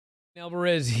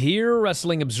Alvarez here,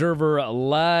 Wrestling Observer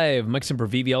Live. Mike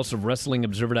Sempervive, also of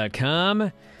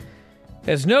WrestlingObserver.com.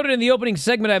 As noted in the opening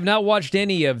segment, I have not watched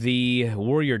any of the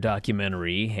Warrior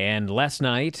documentary, and last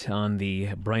night on the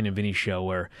Bryan and Vinny show,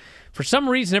 where for some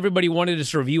reason everybody wanted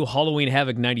us to review Halloween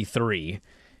Havoc 93.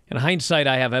 In hindsight,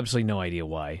 I have absolutely no idea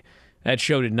why. That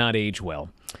show did not age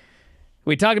well.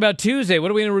 We talked about Tuesday. What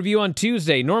are we going to review on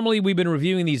Tuesday? Normally, we've been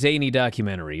reviewing these A&E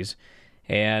documentaries.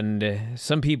 And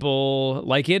some people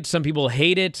like it, some people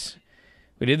hate it.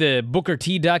 We did the Booker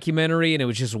T documentary, and it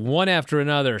was just one after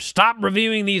another. Stop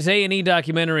reviewing these A&E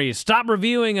documentaries. Stop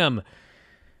reviewing them.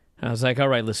 I was like, all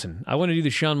right, listen, I want to do the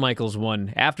Shawn Michaels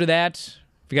one. After that,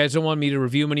 if you guys don't want me to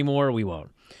review them anymore, we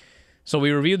won't. So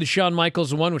we reviewed the Shawn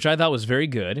Michaels one, which I thought was very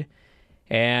good.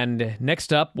 And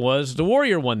next up was the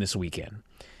Warrior one this weekend.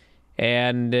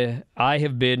 And I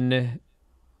have been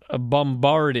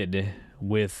bombarded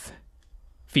with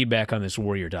feedback on this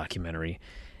Warrior documentary.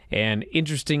 And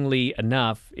interestingly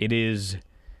enough, it is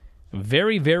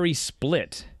very, very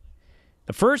split.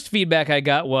 The first feedback I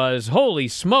got was, holy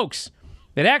smokes,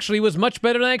 it actually was much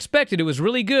better than I expected. It was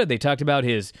really good. They talked about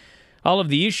all of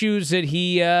the issues that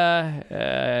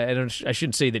I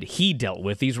shouldn't say that he dealt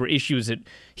with. These were issues that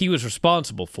he was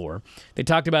responsible for. They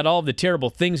talked about all of the terrible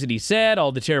things that he said,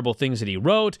 all the terrible things that he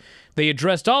wrote. They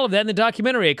addressed all of that in the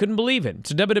documentary. I couldn't believe it.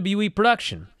 It's a WWE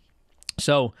production.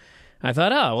 So I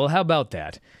thought, oh, well, how about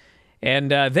that?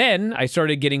 And then I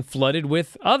started getting flooded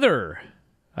with other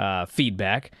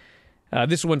feedback.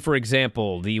 This one, for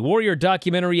example, the Warrior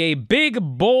documentary, a big,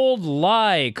 bold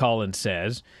lie, Colin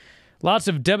says. Lots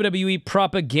of WWE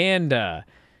propaganda.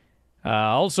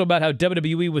 Also about how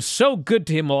WWE was so good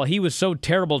to him while he was so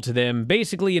terrible to them.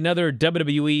 Basically another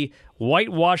WWE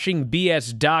whitewashing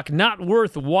BS doc, not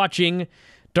worth watching.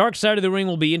 Dark Side of the Ring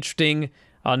will be interesting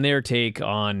on their take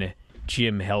on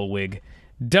Jim Hellwig.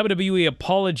 WWE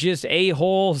apologists,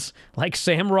 a-holes like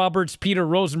Sam Roberts, Peter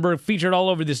Rosenberg featured all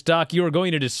over this doc. You are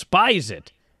going to despise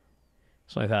it.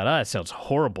 So I thought, that sounds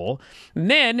horrible.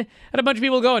 And then I had a bunch of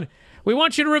people going, we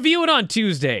want you to review it on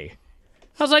Tuesday.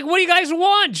 I was like, what do you guys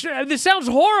want? This sounds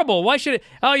horrible. Why should it?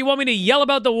 Oh, you want me to yell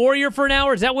about the Warrior for an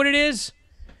hour? Is that what it is?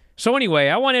 So anyway,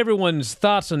 I want everyone's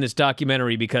thoughts on this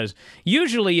documentary because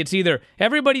usually it's either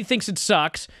everybody thinks it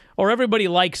sucks or everybody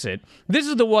likes it. This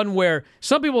is the one where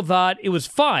some people thought it was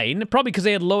fine, probably because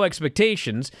they had low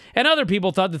expectations, and other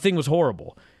people thought the thing was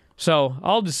horrible. So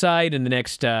I'll decide in the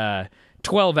next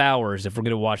 12 hours if we're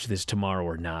going to watch this tomorrow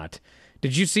or not.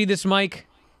 Did you see this, Mike?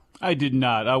 I did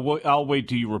not. I'll wait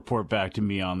till you report back to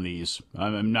me on these.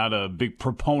 I'm not a big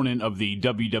proponent of the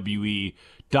WWE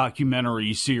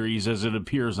documentary series as it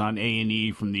appears on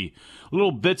A&E. From the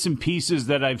little bits and pieces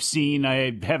that I've seen,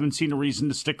 I haven't seen a reason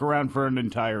to stick around for an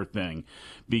entire thing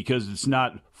because it's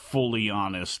not fully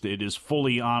honest. It is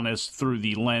fully honest through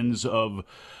the lens of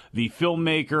the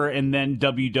filmmaker, and then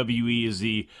WWE is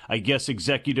the, I guess,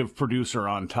 executive producer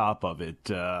on top of it.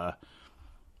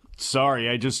 Sorry,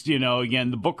 I just,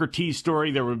 again, the Booker T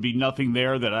story, there would be nothing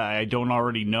there that I don't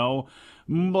already know.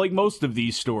 Like most of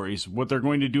these stories, what they're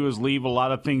going to do is leave a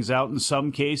lot of things out in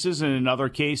some cases, and in other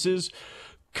cases,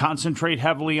 concentrate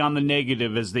heavily on the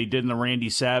negative, as they did in the Randy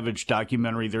Savage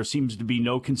documentary. There seems to be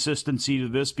no consistency to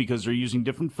this because they're using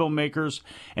different filmmakers,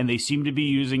 and they seem to be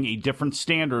using a different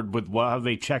standard with how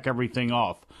they check everything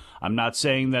off. I'm not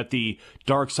saying that the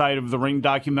Dark Side of the Ring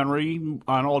documentary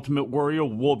on Ultimate Warrior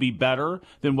will be better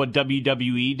than what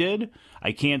WWE did.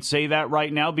 I can't say that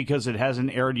right now because it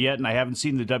hasn't aired yet and I haven't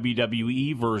seen the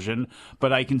WWE version.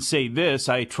 But I can say this,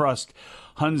 I trust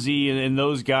Hunzi and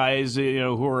those guys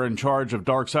who are in charge of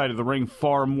Dark Side of the Ring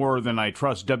far more than I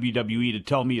trust WWE to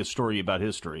tell me a story about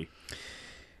history.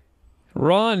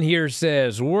 Ron here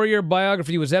says, Warrior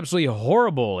Biography was absolutely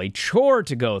horrible, a chore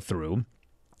to go through.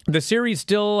 The series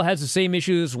still has the same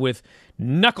issues with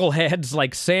knuckleheads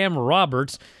like Sam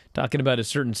Roberts talking about a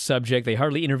certain subject. They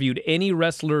hardly interviewed any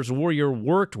wrestlers Warrior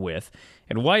worked with.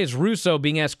 And why is Russo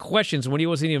being asked questions when he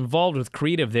wasn't involved with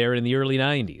creative there in the early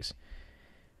 90s?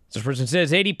 This person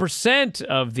says 80%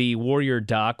 of the Warrior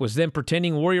doc was them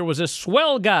pretending Warrior was a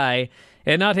swell guy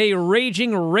and not a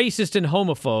raging racist and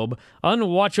homophobe,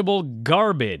 unwatchable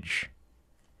garbage.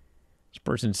 This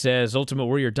person says, Ultimate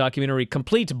Warrior documentary,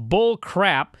 complete bull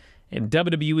crap, and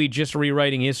WWE just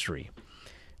rewriting history.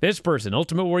 This person,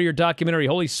 Ultimate Warrior documentary,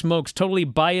 holy smokes, totally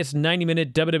biased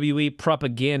 90-minute WWE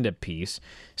propaganda piece.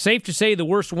 Safe to say the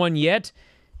worst one yet,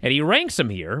 and he ranks them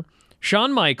here.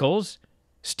 Shawn Michaels,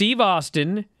 Steve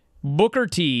Austin, Booker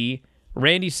T,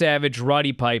 Randy Savage,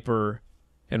 Roddy Piper,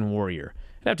 and Warrior.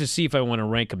 I'd have to see if I want to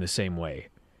rank them the same way.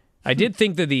 I did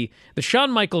think that the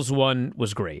Shawn Michaels one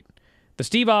was great. The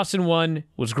Steve Austin one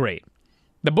was great.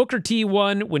 The Booker T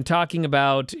one when talking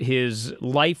about his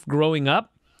life growing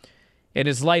up and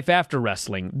his life after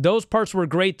wrestling. Those parts were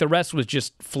great. The rest was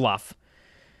just fluff.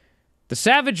 The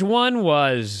Savage one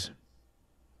was...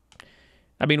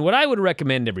 I mean, what I would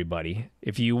recommend everybody,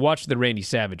 if you watch the Randy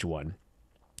Savage one,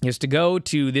 is to go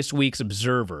to this week's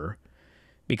Observer,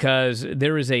 because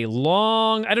there is a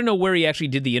long... I don't know where he actually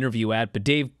did the interview at, but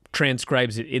Dave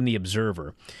transcribes it in the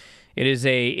Observer. It is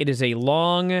a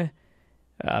long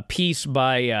piece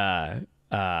by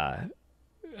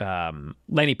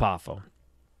Lenny Poffo,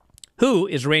 who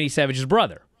is Randy Savage's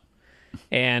brother.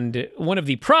 And one of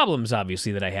the problems,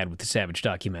 obviously, that I had with the Savage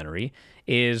documentary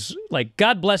is, like,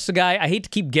 God bless the guy. I hate to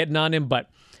keep getting on him, but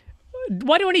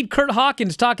why do I need Kurt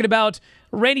Hawkins talking about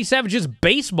Randy Savage's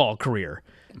baseball career?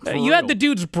 You had the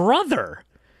dude's brother.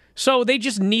 So they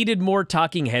just needed more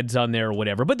talking heads on there or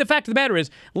whatever. But the fact of the matter is,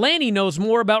 Lanny knows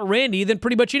more about Randy than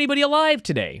pretty much anybody alive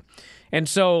today. And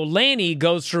so Lanny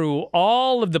goes through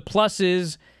all of the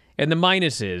pluses and the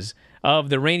minuses of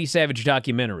the Randy Savage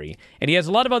documentary. And he has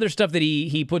a lot of other stuff that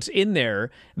he puts in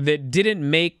there that didn't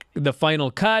make the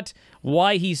final cut,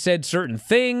 why he said certain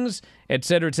things, et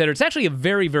cetera, et cetera. It's actually a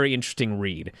very, very interesting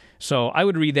read. So I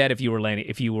would read that if you were Lanny,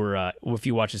 if you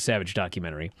watch the Savage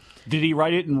documentary. Did he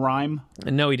write it in rhyme?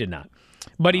 No, he did not.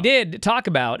 But he did talk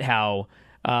about how,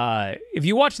 if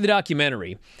you watch the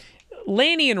documentary,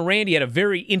 Lanny and Randy had a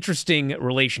very interesting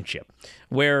relationship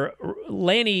where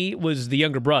Lanny was the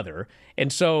younger brother,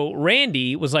 and so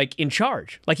Randy was like in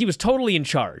charge. Like he was totally in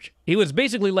charge. He was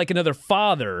basically like another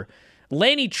father.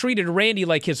 Lanny treated Randy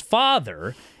like his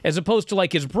father as opposed to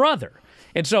like his brother.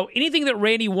 And so anything that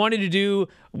Randy wanted to do,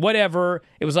 whatever,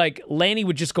 it was like Lanny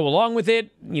would just go along with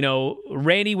it. You know,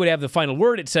 Randy would have the final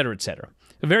word, et cetera, et cetera.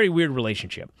 A very weird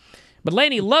relationship. But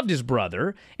Lanny loved his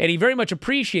brother, and he very much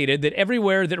appreciated that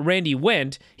everywhere that Randy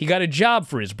went, he got a job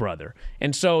for his brother.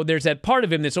 And so there's that part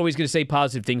of him that's always going to say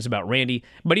positive things about Randy,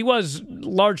 but he was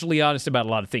largely honest about a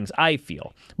lot of things, I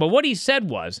feel. But what he said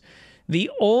was,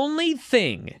 the only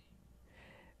thing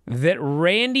that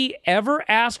Randy ever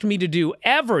asked me to do,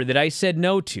 ever, that I said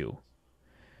no to,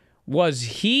 was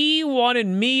he wanted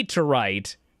me to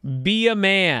write Be a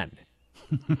Man.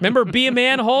 Remember Be a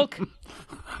Man, Hulk?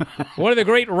 One of the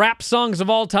great rap songs of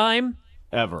all time?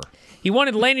 Ever. He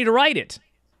wanted Lanny to write it.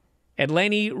 And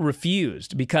Lanny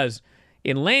refused because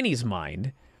in Lanny's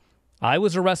mind, I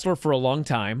was a wrestler for a long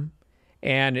time,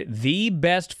 and the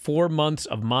best 4 months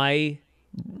of my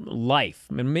life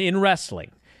in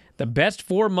wrestling, the best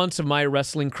 4 months of my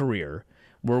wrestling career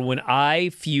were when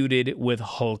I feuded with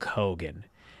Hulk Hogan.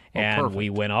 And we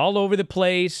went all over the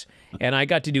place, and I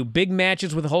got to do big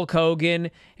matches with Hulk Hogan,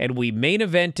 and we main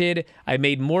evented. I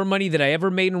made more money than I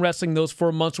ever made in wrestling those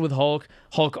 4 months with Hulk.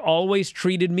 Hulk always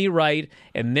treated me right,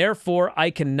 and therefore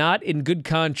I cannot, in good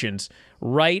conscience,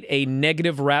 write a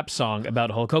negative rap song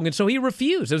about Hulk Hogan. So he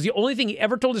refused. It was the only thing he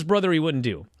ever told his brother he wouldn't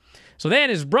do. So then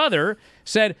his brother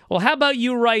said, well, how about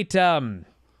you write, I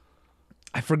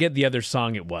forget the other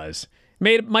song it was.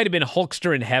 It might have been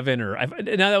Hulkster in Heaven, or,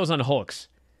 no, that was on Hulk's.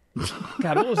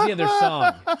 God, what was the other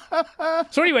song?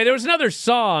 So anyway, there was another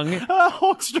song.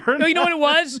 Hulkster. No, you know what it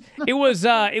was? It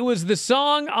was the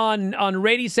song on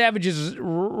Randy Savage's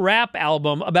rap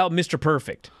album about Mr.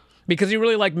 Perfect. Because he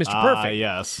really liked Mr. Perfect.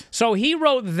 Yes. So he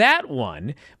wrote that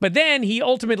one, but then he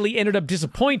ultimately ended up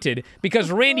disappointed because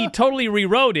Randy totally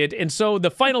rewrote it, and so the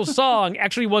final song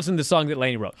actually wasn't the song that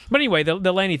Lanny wrote. But anyway,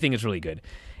 the Lanny thing is really good.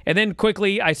 And then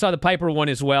quickly, I saw the Piper one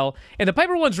as well. And the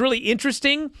Piper one's really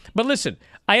interesting. But listen,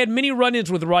 I had many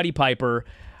run-ins with Roddy Piper,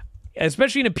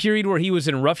 especially in a period where he was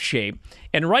in rough shape.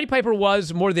 And Roddy Piper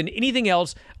was, more than anything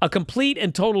else, a complete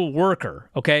and total worker,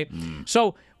 okay?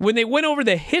 So when they went over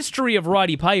the history of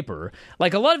Roddy Piper,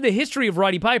 like a lot of the history of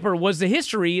Roddy Piper was the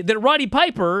history that Roddy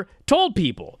Piper told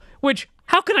people, which,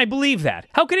 how can I believe that?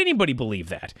 How could anybody believe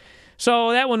that?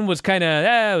 So that one was kind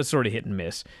of, was sort of hit and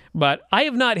miss. But I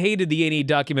have not hated the A&E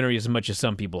documentary as much as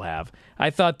some people have.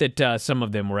 I thought that some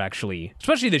of them were actually,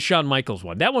 especially the Shawn Michaels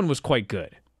one, that one was quite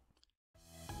good.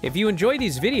 If you enjoy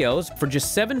these videos, for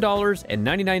just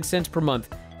 $7.99 per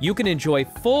month, you can enjoy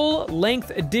full-length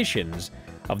editions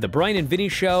of The Bryan and Vinny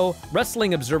Show,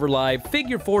 Wrestling Observer Live,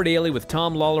 Figure 4 Daily with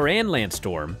Tom Lawler and Lance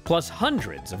Storm, plus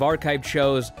hundreds of archived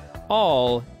shows,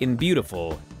 all in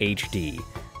beautiful HD.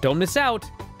 Don't miss out.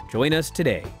 Join us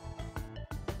today.